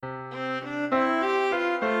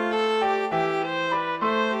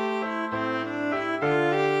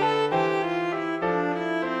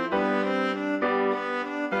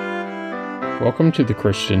Welcome to the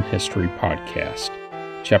Christian History Podcast,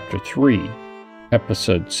 Chapter 3,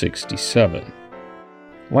 Episode 67.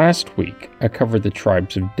 Last week, I covered the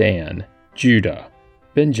tribes of Dan, Judah,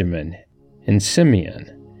 Benjamin, and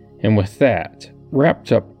Simeon, and with that,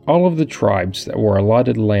 wrapped up all of the tribes that were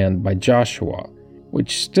allotted land by Joshua,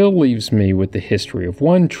 which still leaves me with the history of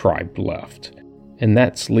one tribe left, and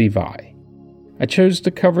that's Levi. I chose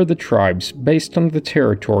to cover the tribes based on the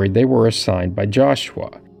territory they were assigned by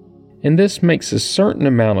Joshua, and this makes a certain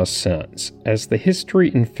amount of sense, as the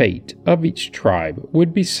history and fate of each tribe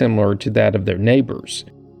would be similar to that of their neighbors.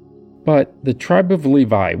 But the tribe of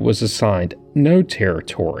Levi was assigned no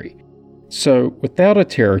territory, so without a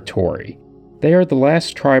territory, they are the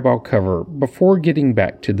last tribe I'll cover before getting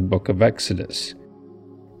back to the book of Exodus.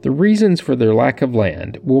 The reasons for their lack of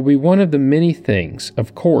land will be one of the many things,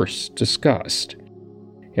 of course, discussed.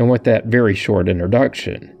 And with that very short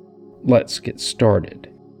introduction, let's get started.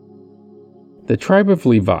 The tribe of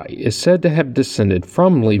Levi is said to have descended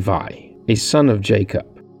from Levi, a son of Jacob.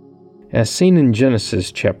 As seen in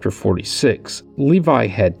Genesis chapter 46, Levi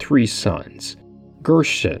had three sons,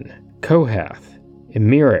 Goshen, Kohath, and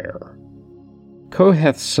Merari.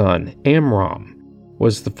 Kohath's son, Amram,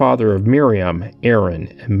 was the father of Miriam, Aaron,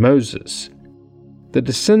 and Moses. The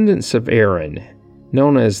descendants of Aaron,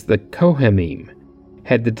 known as the Kohanim,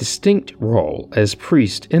 had the distinct role as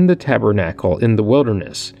priest in the tabernacle in the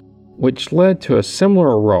wilderness, which led to a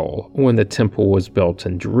similar role when the temple was built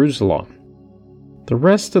in Jerusalem. The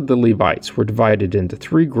rest of the Levites were divided into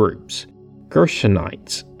three groups: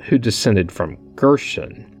 Gershonites, who descended from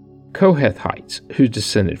Gershon, Kohathites, who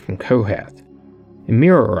descended from Kohath, and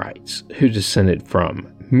Merarites, who descended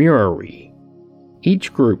from Merari.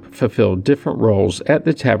 Each group fulfilled different roles at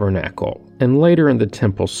the tabernacle and later in the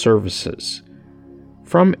temple services.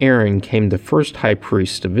 From Aaron came the first high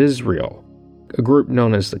priest of Israel, a group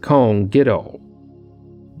known as the Kohen Gadol.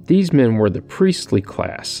 These men were the priestly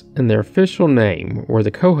class, and their official name were the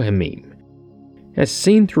Kohanim. As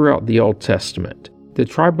seen throughout the Old Testament, the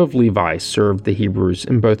tribe of Levi served the Hebrews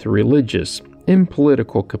in both a religious and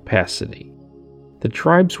political capacity. The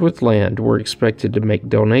tribes with land were expected to make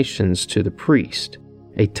donations to the priest,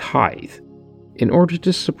 a tithe, in order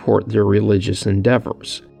to support their religious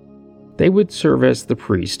endeavors. They would serve as the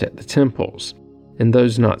priest at the temples, and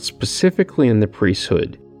those not specifically in the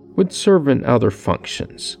priesthood would serve in other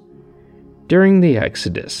functions. During the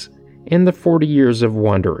Exodus and the 40 years of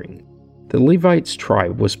wandering, the Levites'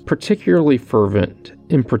 tribe was particularly fervent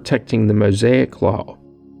in protecting the Mosaic law,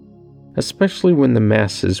 especially when the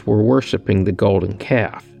masses were worshiping the golden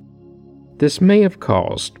calf. This may have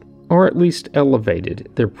caused, or at least elevated,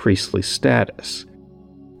 their priestly status.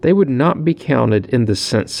 They would not be counted in the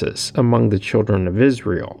census among the children of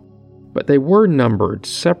Israel, but they were numbered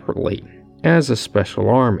separately as a special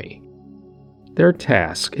army. Their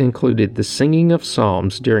task included the singing of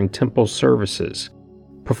psalms during temple services,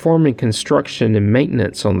 performing construction and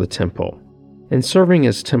maintenance on the temple, and serving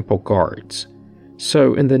as temple guards.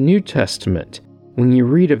 So in the New Testament, when you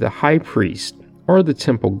read of the high priest or the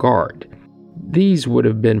temple guard, these would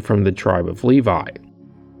have been from the tribe of Levi,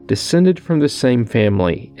 descended from the same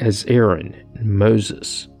family as Aaron and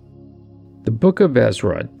Moses. The book of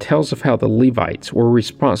Ezra tells of how the Levites were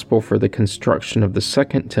responsible for the construction of the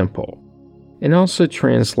Second Temple, and also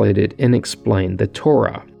translated and explained the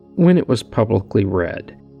Torah when it was publicly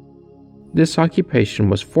read. This occupation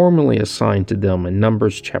was formally assigned to them in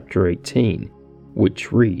Numbers chapter 18,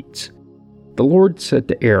 which reads, "The Lord said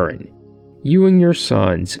to Aaron, 'You and your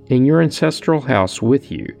sons and your ancestral house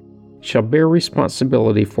with you shall bear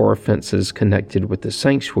responsibility for offenses connected with the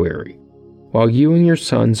sanctuary, while you and your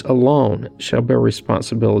sons alone shall bear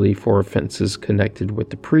responsibility for offenses connected with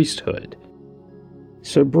the priesthood.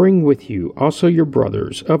 So bring with you also your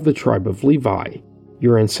brothers of the tribe of Levi,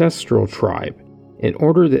 your ancestral tribe, in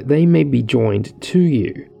order that they may be joined to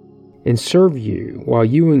you, and serve you while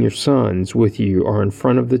you and your sons with you are in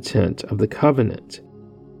front of the tent of the covenant.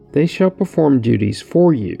 They shall perform duties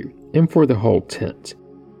for you and for the whole tent,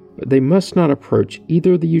 but they must not approach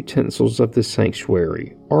either the utensils of the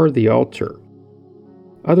sanctuary or the altar.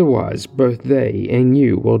 Otherwise, both they and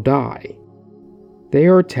you will die. They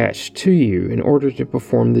are attached to you in order to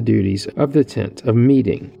perform the duties of the tent of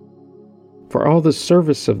meeting. For all the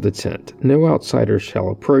service of the tent, no outsider shall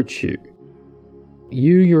approach you.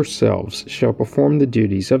 You yourselves shall perform the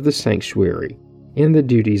duties of the sanctuary and the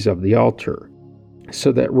duties of the altar,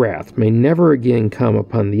 so that wrath may never again come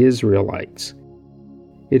upon the Israelites.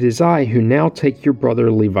 It is I who now take your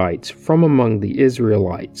brother Levites from among the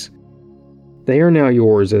Israelites. They are now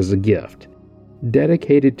yours as a gift,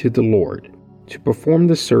 dedicated to the Lord, to perform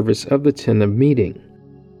the service of the tent of meeting.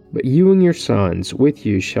 But you and your sons with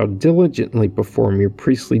you shall diligently perform your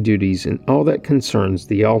priestly duties in all that concerns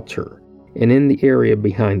the altar, and in the area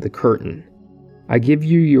behind the curtain. I give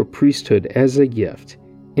you your priesthood as a gift.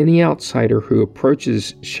 Any outsider who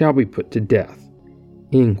approaches shall be put to death."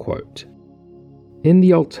 End quote. In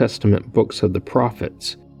the Old Testament books of the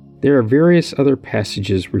prophets, there are various other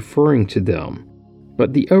passages referring to them,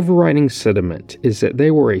 but the overriding sentiment is that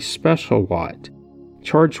they were a special lot,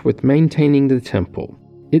 charged with maintaining the temple,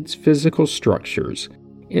 its physical structures,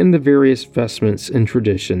 and the various vestments and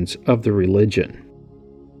traditions of the religion.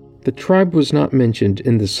 The tribe was not mentioned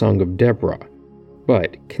in the Song of Deborah,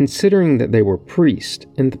 but considering that they were priests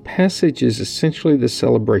and the passage is essentially the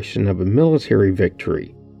celebration of a military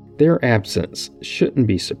victory, their absence shouldn't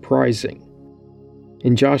be surprising.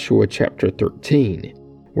 In Joshua chapter 13,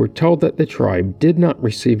 we're told that the tribe did not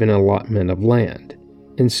receive an allotment of land.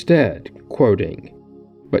 Instead, quoting,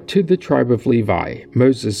 "But to the tribe of Levi,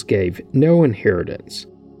 Moses gave no inheritance.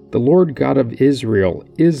 The Lord God of Israel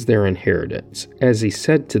is their inheritance, as he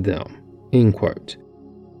said to them." End quote.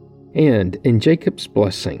 And in Jacob's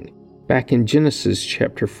blessing, back in Genesis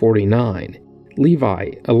chapter 49,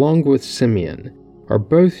 Levi, along with Simeon, are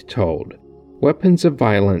both told, "Weapons of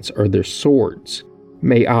violence are their swords.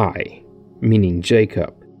 May I," meaning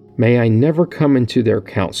Jacob, "may I never come into their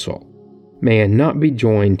counsel. May I not be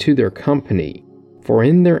joined to their company, for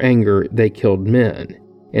in their anger they killed men,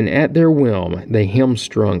 and at their whim they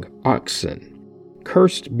hamstrung oxen.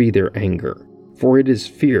 Cursed be their anger, for it is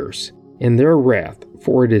fierce, and their wrath,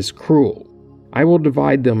 for it is cruel. I will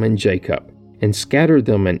divide them in Jacob, and scatter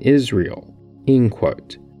them in Israel." End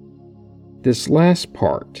quote. This last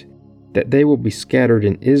part, that they will be scattered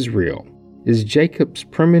in Israel, is Jacob's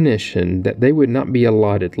premonition that they would not be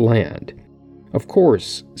allotted land. Of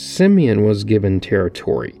course, Simeon was given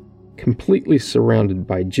territory, completely surrounded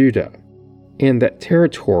by Judah, and that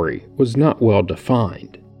territory was not well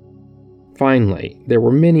defined. Finally, there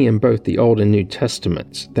were many in both the Old and New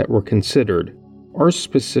Testaments that were considered, or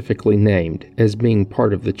specifically named, as being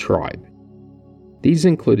part of the tribe. These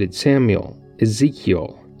included Samuel,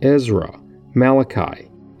 Ezekiel, Ezra, Malachi,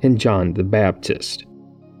 and John the Baptist.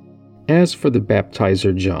 As for the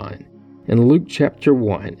baptizer John, in Luke chapter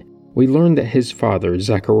 1, we learn that his father,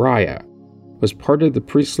 Zechariah, was part of the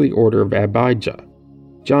priestly order of Abijah.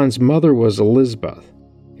 John's mother was Elizabeth,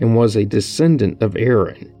 and was a descendant of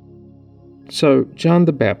Aaron. So John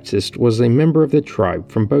the Baptist was a member of the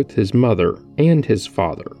tribe from both his mother and his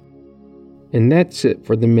father. And that's it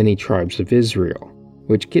for the many tribes of Israel,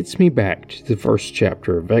 which gets me back to the first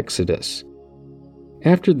chapter of Exodus.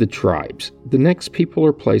 After the tribes, the next people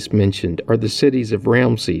or place mentioned are the cities of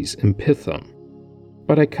Ramses and Pithom,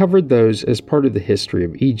 but I covered those as part of the history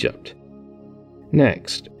of Egypt.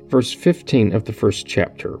 Next, verse 15 of the first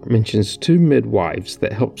chapter mentions two midwives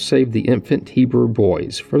that helped save the infant Hebrew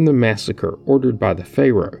boys from the massacre ordered by the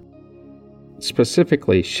Pharaoh,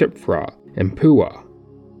 specifically Shiphrah and Puah.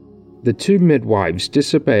 The two midwives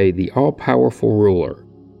disobey the all-powerful ruler,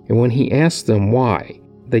 and when he asks them why,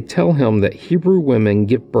 they tell him that Hebrew women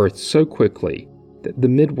give birth so quickly that the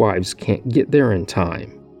midwives can't get there in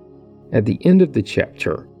time. At the end of the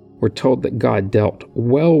chapter, we're told that God dealt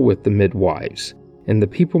well with the midwives, and the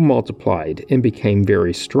people multiplied and became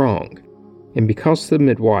very strong. And because the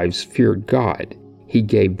midwives feared God, he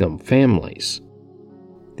gave them families.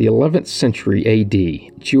 The 11th century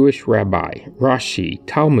AD Jewish rabbi Rashi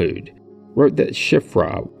Talmud wrote that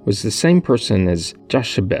Shiphrah was the same person as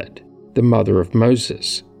Jochebed, the mother of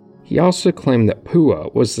Moses. He also claimed that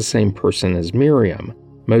Puah was the same person as Miriam,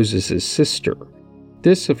 Moses' sister.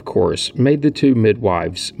 This, of course, made the two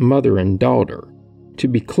midwives mother and daughter. To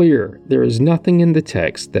be clear, there is nothing in the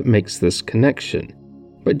text that makes this connection,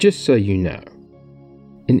 but just so you know.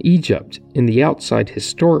 In Egypt, in the outside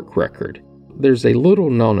historic record, there's a little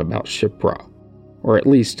known about Shiphrah, or at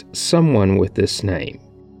least someone with this name.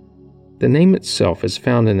 The name itself is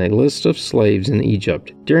found in a list of slaves in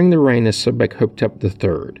Egypt during the reign of Sebakhotep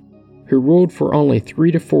III, who ruled for only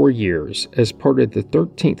 3 to 4 years as part of the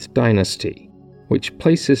 13th dynasty, which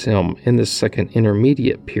places him in the second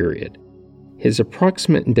intermediate period. His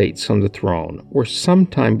approximate dates on the throne were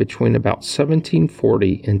sometime between about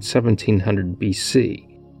 1740 and 1700 BC.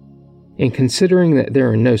 And considering that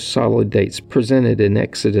there are no solid dates presented in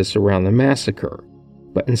Exodus around the massacre,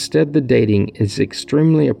 but instead the dating is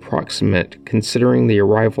extremely approximate considering the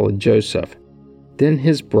arrival of Joseph, then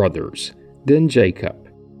his brothers, then Jacob,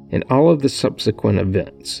 and all of the subsequent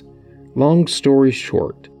events. Long story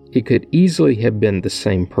short, it could easily have been the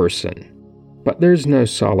same person, but there's no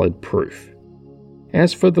solid proof.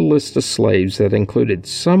 As for the list of slaves that included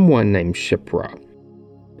someone named Shiphrah,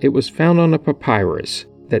 it was found on a papyrus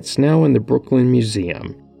that's now in the Brooklyn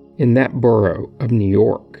Museum in that borough of New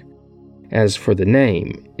York. As for the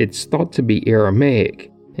name, it's thought to be Aramaic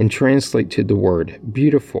and translate to the word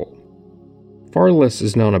beautiful. Far less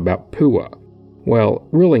is known about Puah. Well,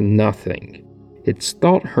 really nothing. It's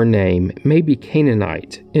thought her name may be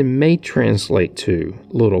Canaanite and may translate to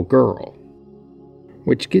little girl.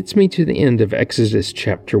 Which gets me to the end of Exodus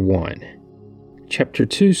chapter 1. Chapter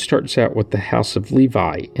 2 starts out with the house of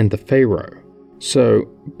Levi and the Pharaoh, so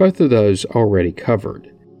both of those already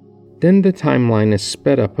covered. Then the timeline is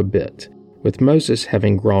sped up a bit, with Moses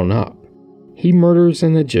having grown up. He murders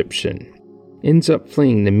an Egyptian, ends up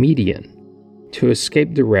fleeing the Midian to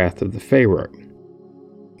escape the wrath of the Pharaoh.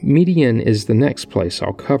 Midian is the next place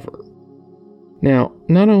I'll cover. Now,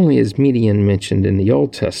 not only is Midian mentioned in the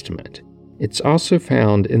Old Testament, it's also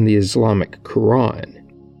found in the Islamic Quran.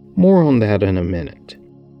 More on that in a minute.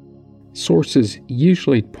 Sources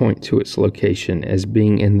usually point to its location as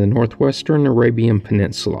being in the northwestern Arabian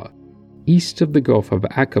Peninsula, east of the Gulf of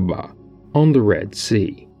Aqaba, on the Red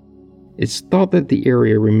Sea. It's thought that the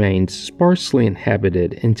area remained sparsely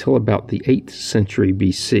inhabited until about the 8th century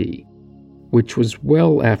BC, which was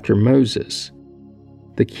well after Moses.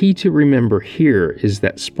 The key to remember here is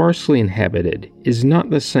that sparsely inhabited is not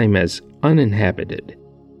the same as uninhabited.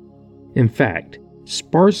 In fact,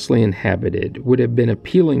 sparsely inhabited would have been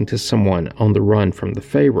appealing to someone on the run from the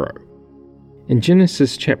Pharaoh. In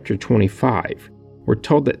Genesis chapter 25, we're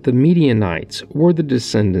told that the Midianites were the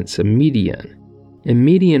descendants of Midian, and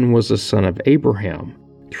Midian was a son of Abraham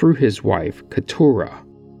through his wife Keturah.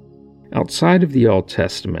 Outside of the Old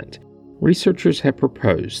Testament, researchers have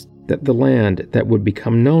proposed that the land that would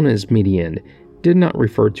become known as Midian did not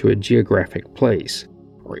refer to a geographic place,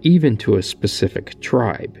 or even to a specific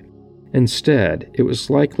tribe. Instead, it was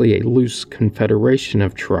likely a loose confederation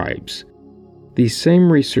of tribes. These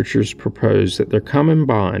same researchers propose that their common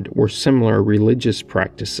bond were similar religious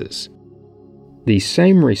practices. These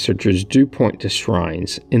same researchers do point to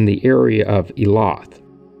shrines in the area of Elath,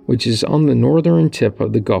 which is on the northern tip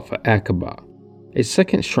of the Gulf of Aqaba. A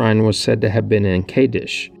second shrine was said to have been in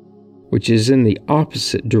Kadesh, which is in the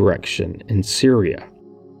opposite direction in Syria.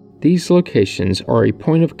 These locations are a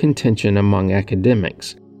point of contention among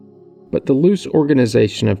academics, but the loose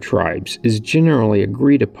organization of tribes is generally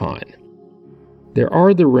agreed upon. There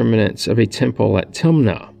are the remnants of a temple at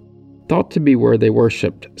Timnah, thought to be where they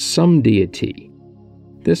worshipped some deity.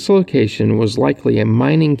 This location was likely a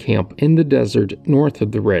mining camp in the desert north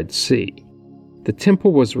of the Red Sea. The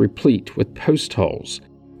temple was replete with post holes,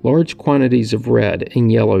 large quantities of red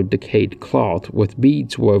and yellow decayed cloth with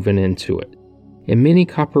beads woven into it, and many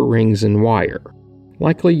copper rings and wire,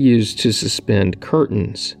 likely used to suspend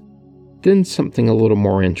curtains. Then something a little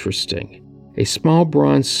more interesting. A small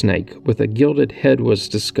bronze snake with a gilded head was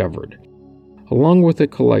discovered, along with a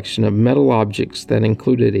collection of metal objects that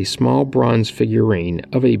included a small bronze figurine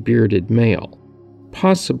of a bearded male,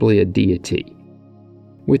 possibly a deity.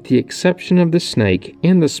 With the exception of the snake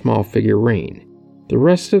and the small figurine, the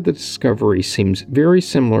rest of the discovery seems very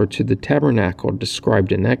similar to the tabernacle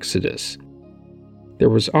described in Exodus. There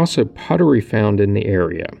was also pottery found in the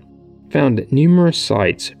area, found at numerous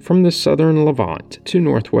sites from the southern Levant to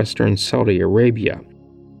northwestern Saudi Arabia,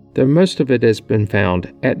 though most of it has been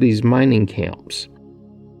found at these mining camps.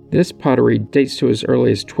 This pottery dates to as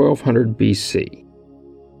early as 1200 BC.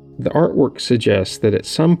 The artwork suggests that at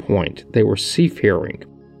some point they were seafaring,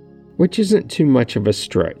 which isn't too much of a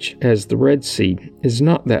stretch, as the Red Sea is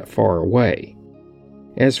not that far away.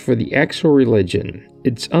 As for the actual religion,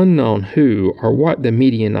 it's unknown who or what the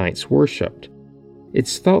Midianites worshipped.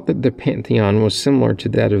 It's thought that the pantheon was similar to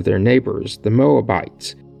that of their neighbors, the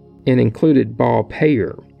Moabites, and included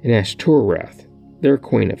Baal-Peor and Ashtoreth, their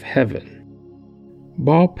queen of heaven.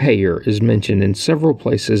 Baal-Peor is mentioned in several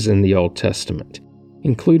places in the Old Testament,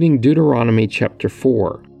 including Deuteronomy chapter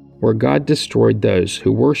 4, where God destroyed those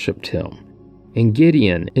who worshipped him, and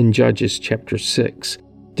Gideon in Judges chapter 6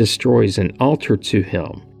 destroys an altar to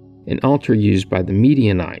him, an altar used by the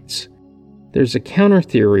Midianites. There's a counter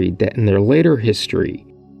theory that in their later history,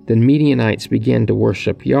 the Midianites began to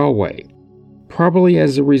worship Yahweh, probably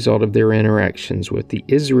as a result of their interactions with the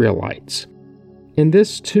Israelites. And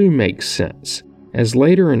this too makes sense, as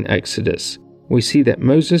later in Exodus, we see that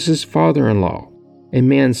Moses' father-in-law, a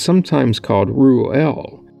man sometimes called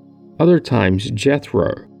Ruel, other times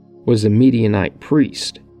Jethro, was a Midianite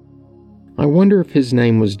priest. I wonder if his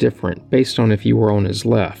name was different based on if you were on his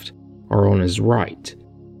left or on his right.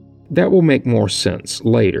 That will make more sense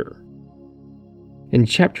later. In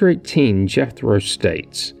chapter 18, Jethro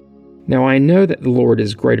states, "Now I know that the Lord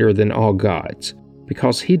is greater than all gods,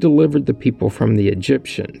 because he delivered the people from the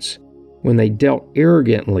Egyptians. when they dealt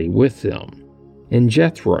arrogantly with them. And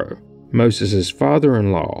Jethro, Moses'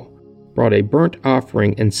 father-in-law, brought a burnt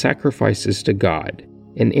offering and sacrifices to God,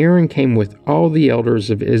 and Aaron came with all the elders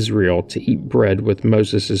of Israel to eat bread with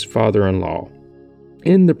Moses' father-in-law,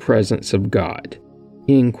 in the presence of God."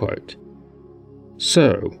 End quote.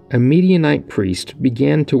 So, a Midianite priest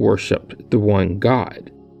began to worship the one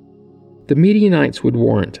God. The Midianites would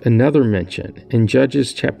warrant another mention in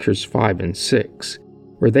Judges chapters 5 and 6,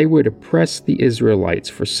 where they would oppress the Israelites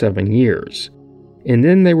for 7 years, and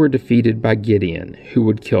then they were defeated by Gideon, who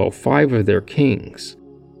would kill 5 of their kings.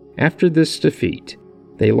 After this defeat,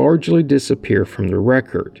 they largely disappear from the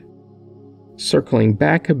record. Circling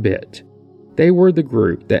back a bit, they were the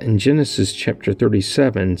group that in Genesis chapter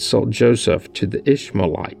 37 sold Joseph to the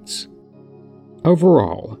Ishmaelites.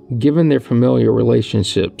 Overall, given their familiar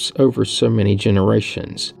relationships over so many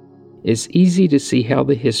generations, it's easy to see how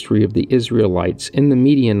the history of the Israelites and the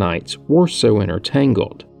Midianites were so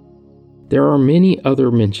intertangled. There are many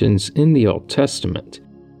other mentions in the Old Testament,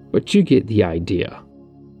 but you get the idea.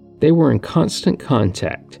 They were in constant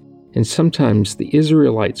contact, and sometimes the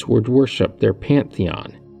Israelites would worship their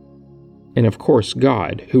pantheon. And of course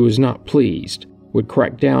God, who was not pleased, would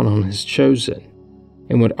crack down on his chosen,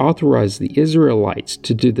 and would authorize the Israelites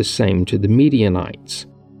to do the same to the Midianites.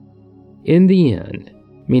 In the end,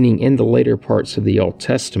 meaning in the later parts of the Old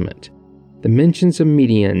Testament, the mentions of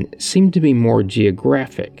Midian seem to be more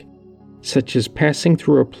geographic, such as passing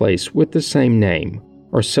through a place with the same name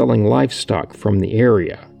or selling livestock from the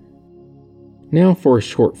area. Now for a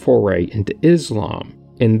short foray into Islam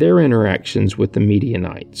and their interactions with the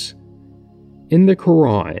Midianites. In the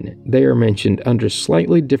Quran, they are mentioned under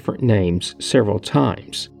slightly different names several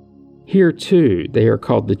times. Here too, they are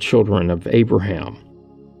called the children of Abraham.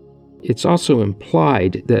 It's also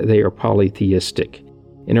implied that they are polytheistic,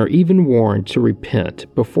 and are even warned to repent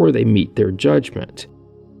before they meet their judgment.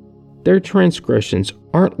 Their transgressions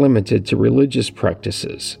aren't limited to religious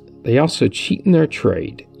practices. They also cheat in their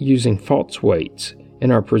trade, using false weights,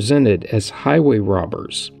 and are presented as highway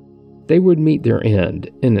robbers. They would meet their end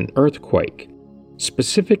in an earthquake,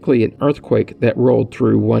 specifically an earthquake that rolled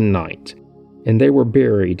through one night, and they were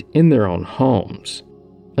buried in their own homes.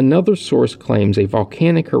 Another source claims a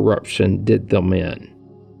volcanic eruption did them in.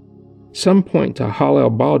 Some point to Hal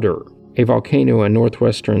al-Badr, a volcano in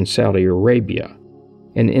northwestern Saudi Arabia,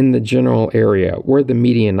 and in the general area where the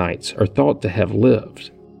Midianites are thought to have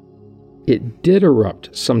lived. It did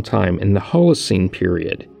erupt sometime in the Holocene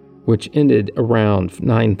period, which ended around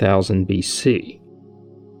 9000 BC.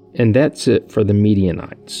 And that's it for the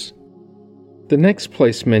Midianites. The next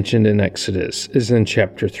place mentioned in Exodus is in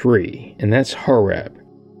chapter 3, and that's Horeb,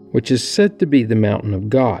 which is said to be the mountain of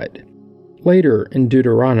God. Later in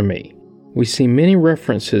Deuteronomy, we see many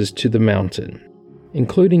references to the mountain,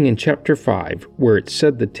 including in chapter 5, where it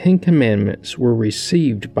said the 10 Commandments were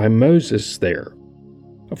received by Moses there.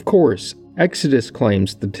 Of course, Exodus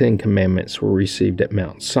claims the 10 Commandments were received at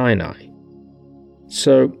Mount Sinai.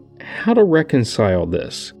 So, how to reconcile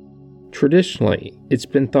this? Traditionally, it's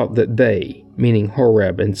been thought that they, meaning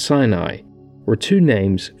Horeb and Sinai, were 2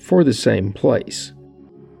 names for the same place.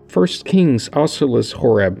 1 Kings also lists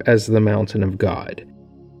Horeb as the mountain of God.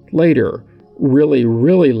 Later, really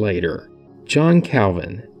later, John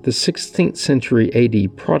Calvin, the 16th century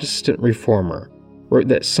AD Protestant reformer, wrote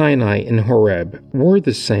that Sinai and Horeb were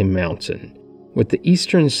the same mountain, with the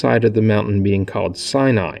eastern side of the mountain being called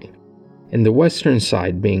Sinai, and the western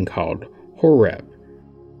side being called Horeb.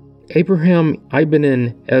 Abraham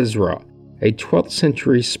Ibn Ezra, a 12th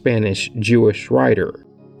century Spanish Jewish writer,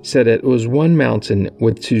 said it was one mountain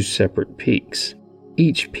with 2 separate peaks,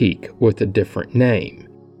 each peak with a different name.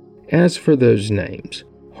 As for those names,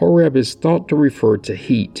 Horeb is thought to refer to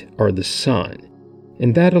heat or the sun,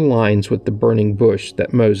 and that aligns with the burning bush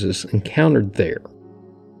that Moses encountered there.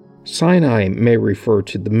 Sinai may refer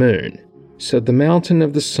to the moon, so the mountain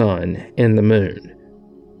of the sun and the moon.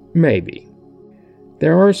 Maybe.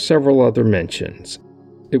 There are several other mentions.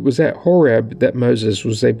 It was at Horeb that Moses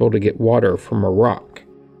was able to get water from a rock.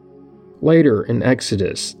 Later in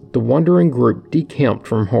Exodus, the wandering group decamped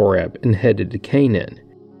from Horeb and headed to Canaan.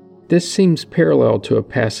 This seems parallel to a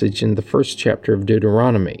passage in the 1st chapter of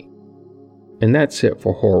Deuteronomy. And that's it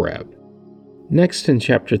for Horeb. Next in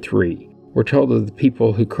chapter 3, we're told of the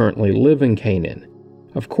people who currently live in Canaan.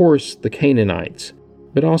 Of course, the Canaanites,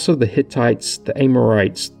 but also the Hittites, the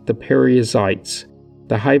Amorites, the Perizzites,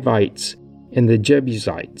 the Hivites, and the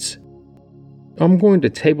Jebusites. I'm going to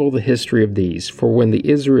table the history of these for when the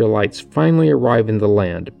Israelites finally arrive in the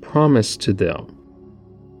land promised to them.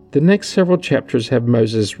 The next several chapters have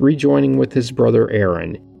Moses rejoining with his brother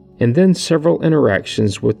Aaron and then several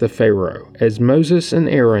interactions with the Pharaoh as Moses and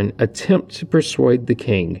Aaron attempt to persuade the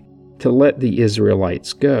king to let the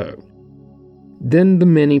Israelites go. Then the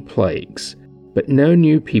many plagues, but no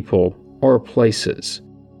new people or places,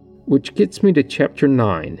 which gets me to chapter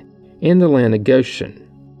 9 and the land of Goshen.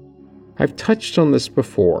 I've touched on this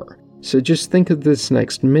before, so just think of this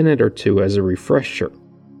next minute or two as a refresher.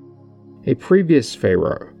 A previous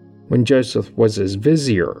Pharaoh, when Joseph was his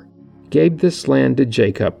vizier, gave this land to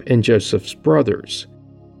Jacob and Joseph's brothers.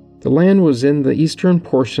 The land was in the eastern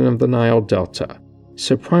portion of the Nile Delta,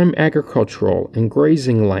 so prime agricultural and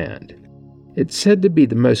grazing land. It's said to be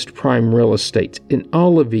the most prime real estate in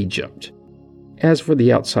all of Egypt. As for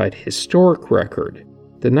the outside historic record,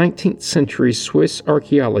 the 19th century Swiss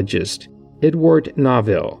archaeologist Edward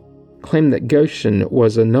Naville claimed that Goshen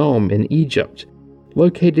was a nome in Egypt,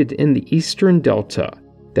 located in the eastern delta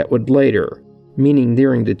that would later, meaning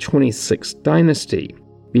during the 26th dynasty,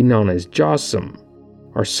 be known as Jossem,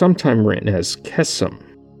 or sometime written as Kesem.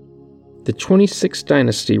 The 26th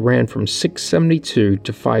dynasty ran from 672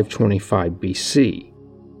 to 525 BC.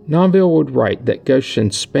 Naville would write that Goshen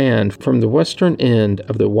spanned from the western end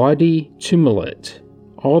of the Wadi Tumilit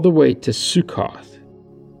all the way to Sukkoth.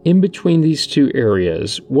 In between these two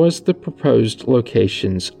areas was the proposed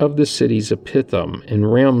locations of the cities of Etham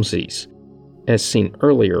and Ramses, as seen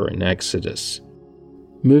earlier in Exodus.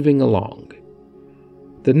 Moving along.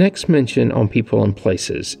 The next mention on people and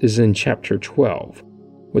places is in chapter 12,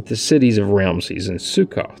 with the cities of Ramses and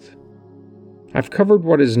Sukkoth. I've covered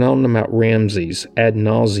what is known about Ramses ad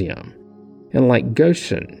nauseum, and like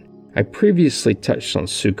Goshen, I previously touched on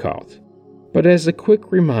Sukkoth. But as a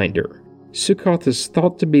quick reminder, Sukkoth is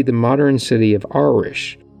thought to be the modern city of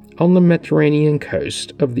Arish, on the Mediterranean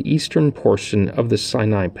coast of the eastern portion of the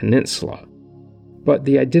Sinai Peninsula. But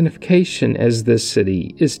the identification as this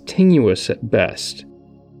city is tenuous at best.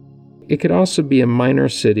 It could also be a minor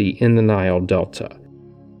city in the Nile Delta.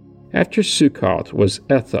 After Sukkoth was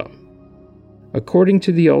Etham. According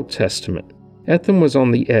to the Old Testament, Etham was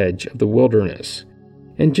on the edge of the wilderness.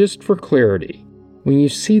 And just for clarity, when you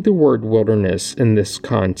see the word wilderness in this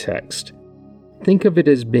context, think of it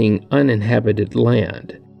as being uninhabited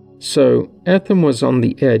land. So, Etham was on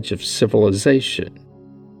the edge of civilization.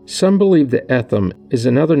 Some believe that Etham is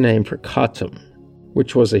another name for Khatam,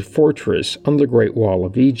 which was a fortress on the Great Wall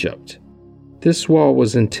of Egypt. This wall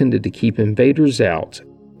was intended to keep invaders out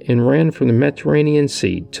and ran from the Mediterranean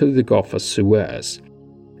Sea to the Gulf of Suez,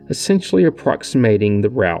 essentially approximating the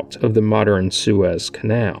route of the modern Suez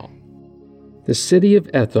Canal. The city of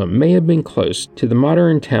Etham may have been close to the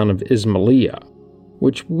modern town of Ismailia,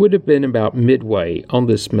 which would have been about midway on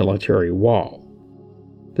this military wall.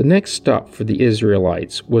 The next stop for the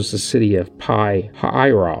Israelites was the city of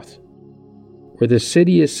Pi-Hahiroth, where the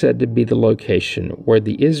city is said to be the location where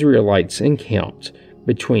the Israelites encamped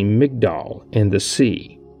between Migdol and the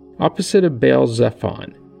sea, opposite of Baal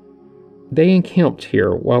Zephon. They encamped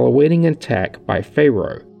here while awaiting an attack by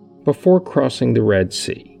Pharaoh before crossing the Red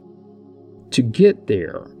Sea. To get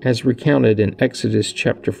there, as recounted in Exodus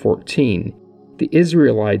chapter 14, the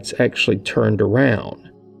Israelites actually turned around.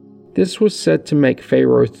 This was said to make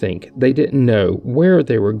Pharaoh think they didn't know where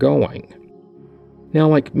they were going. Now,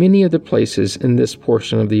 like many of the places in this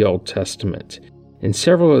portion of the Old Testament, and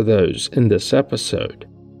several of those in this episode,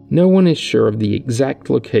 no one is sure of the exact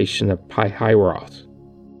location of Pi-Hahiroth.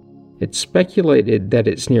 It's speculated that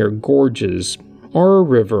it's near gorges, or a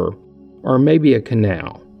river, or maybe a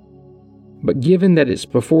canal. But given that it's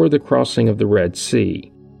before the crossing of the Red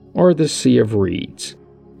Sea, or the Sea of Reeds,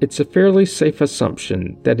 it's a fairly safe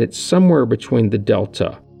assumption that it's somewhere between the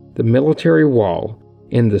delta, the military wall,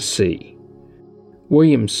 and the sea.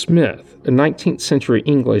 William Smith, a 19th century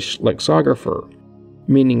English lexicographer,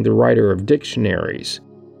 meaning the writer of dictionaries,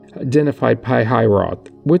 identified Pi-Hahiroth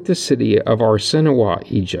with the city of Arsinoe,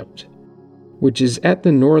 Egypt, which is at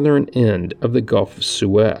the northern end of the Gulf of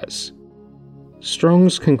Suez.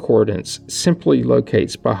 Strong's Concordance simply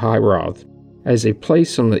locates Pi-Hahiroth as a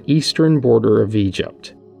place on the eastern border of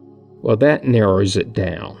Egypt. Well, that narrows it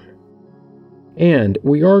down. And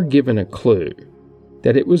we are given a clue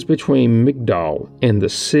that it was between Migdol and the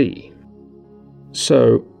sea.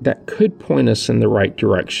 So that could point us in the right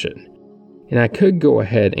direction. And I could go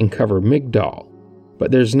ahead and cover Migdol, but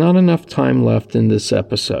there's not enough time left in this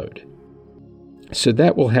episode. So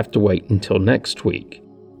that will have to wait until next week.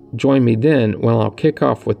 Join me then when I'll kick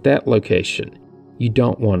off with that location. You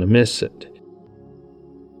don't want to miss it.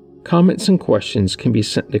 Comments and questions can be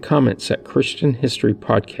sent to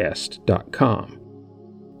comments@christianhistorypodcast.com.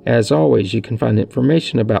 As always, you can find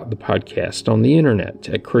information about the podcast on the internet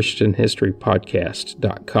at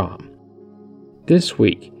christianhistorypodcast.com. This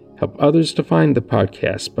week, Help others to find the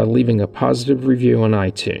podcast by leaving a positive review on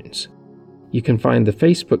iTunes. You can find the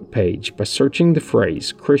Facebook page by searching the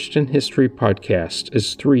phrase Christian History Podcast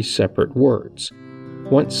as 3 separate words.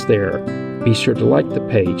 Once there, be sure to like the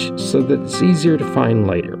page so that it's easier to find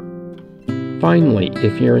later. Finally,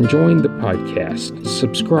 if you're enjoying the podcast,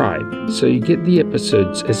 subscribe so you get the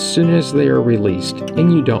episodes as soon as they are released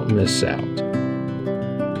and you don't miss out.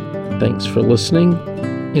 Thanks for listening,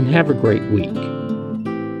 and have a great week.